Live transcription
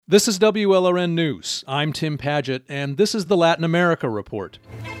This is WLRN News. I'm Tim Padgett, and this is the Latin America Report.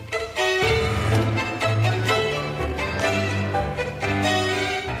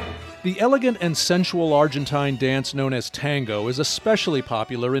 The elegant and sensual Argentine dance known as tango is especially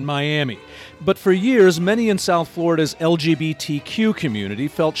popular in Miami. But for years, many in South Florida's LGBTQ community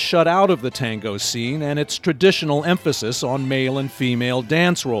felt shut out of the tango scene and its traditional emphasis on male and female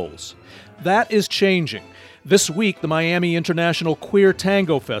dance roles. That is changing. This week, the Miami International Queer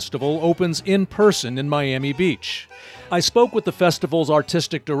Tango Festival opens in person in Miami Beach. I spoke with the festival's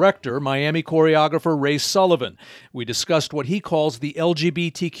artistic director, Miami choreographer Ray Sullivan. We discussed what he calls the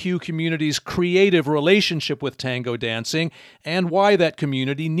LGBTQ community's creative relationship with tango dancing and why that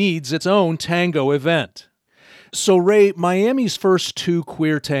community needs its own tango event. So, Ray, Miami's first two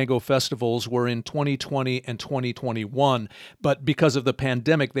queer tango festivals were in 2020 and 2021, but because of the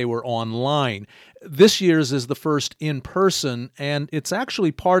pandemic, they were online. This year's is the first in person, and it's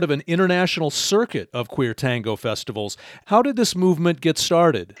actually part of an international circuit of queer tango festivals. How did this movement get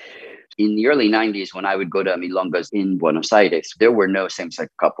started? In the early 90s, when I would go to milongas in Buenos Aires, there were no same-sex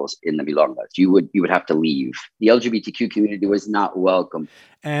couples in the milongas. You would have to leave. The LGBTQ community was not welcome.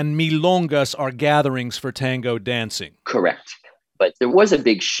 And milongas are gatherings for tango dancing. Correct. But there was a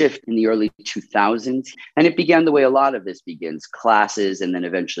big shift in the early 2000s, and it began the way a lot of this begins, classes, and then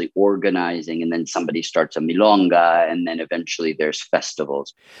eventually organizing, and then somebody starts a milonga, and then eventually there's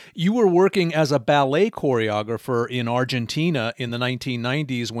festivals. You were working as a ballet choreographer in Argentina in the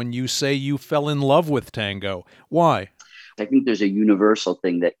 1990s when you say you fell in love with tango. Why? I think there's a universal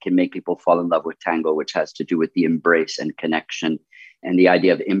thing that can make people fall in love with tango, which has to do with the embrace and connection and the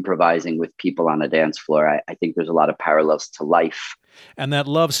idea of improvising with people on a dance floor. I think there's a lot of parallels to life. And that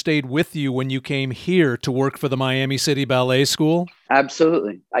love stayed with you when you came here to work for the Miami City Ballet School?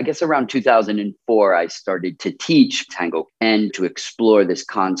 Absolutely. I guess around 2004, I started to teach tango and to explore this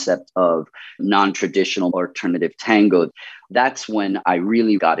concept of non-traditional alternative tango. That's when I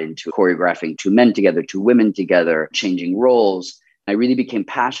really got into choreographing two men together, two women together, changing roles. I really became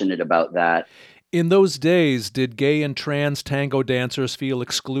passionate about that. In those days, did gay and trans tango dancers feel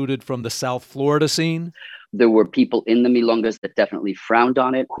excluded from the South Florida scene? There were people in the milongas that definitely frowned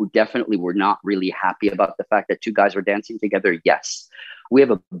on it, who definitely were not really happy about the fact that two guys were dancing together. Yes. We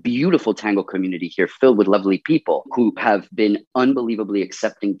have a beautiful tango community here filled with lovely people who have been unbelievably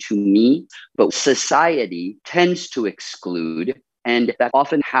accepting to me, but society tends to exclude. And that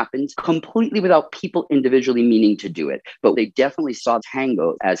often happens completely without people individually meaning to do it. But they definitely saw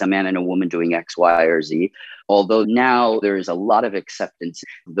tango as a man and a woman doing X, Y, or Z. Although now there is a lot of acceptance,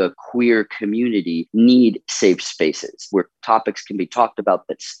 the queer community need safe spaces where topics can be talked about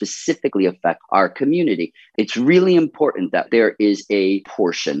that specifically affect our community. It's really important that there is a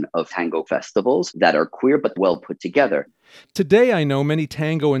portion of tango festivals that are queer but well put together. Today, I know many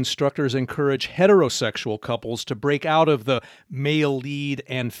tango instructors encourage heterosexual couples to break out of the male lead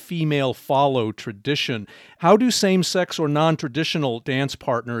and female follow tradition. How do same-sex or non-traditional dance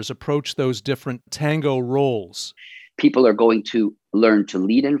partners approach those different tango roles? People are going to learn to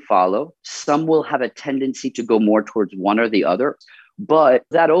lead and follow. Some will have a tendency to go more towards one or the other. But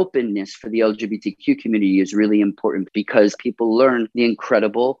that openness for the LGBTQ community is really important because people learn the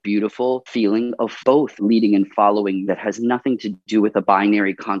incredible, beautiful feeling of both leading and following that has nothing to do with a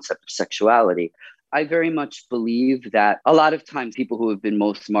binary concept of sexuality. I very much believe that a lot of times people who have been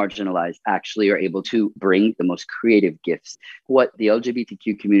most marginalized actually are able to bring the most creative gifts. What the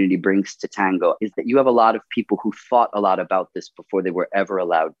LGBTQ community brings to tango is that you have a lot of people who thought a lot about this before they were ever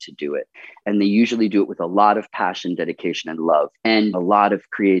allowed to do it. And they usually do it with a lot of passion, dedication, and love, and a lot of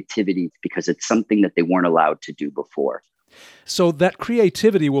creativity because it's something that they weren't allowed to do before. So that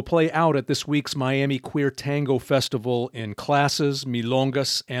creativity will play out at this week's Miami Queer Tango Festival in classes,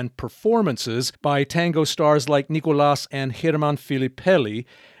 milongas, and performances by tango stars like Nicolás and Germán Filippelli.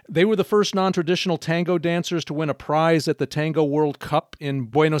 They were the first non-traditional tango dancers to win a prize at the Tango World Cup in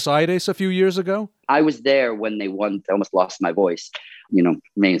Buenos Aires a few years ago. I was there when they won. I almost lost my voice.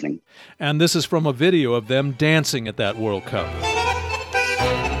 Amazing. And this is from a video of them dancing at that World Cup.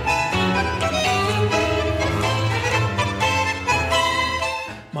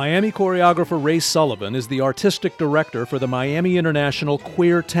 Miami choreographer Ray Sullivan is the artistic director for the Miami International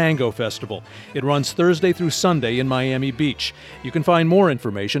Queer Tango Festival. It runs Thursday through Sunday in Miami Beach. You can find more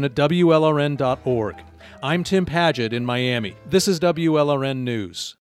information at WLRN.org. I'm Tim Padgett in Miami. This is WLRN News.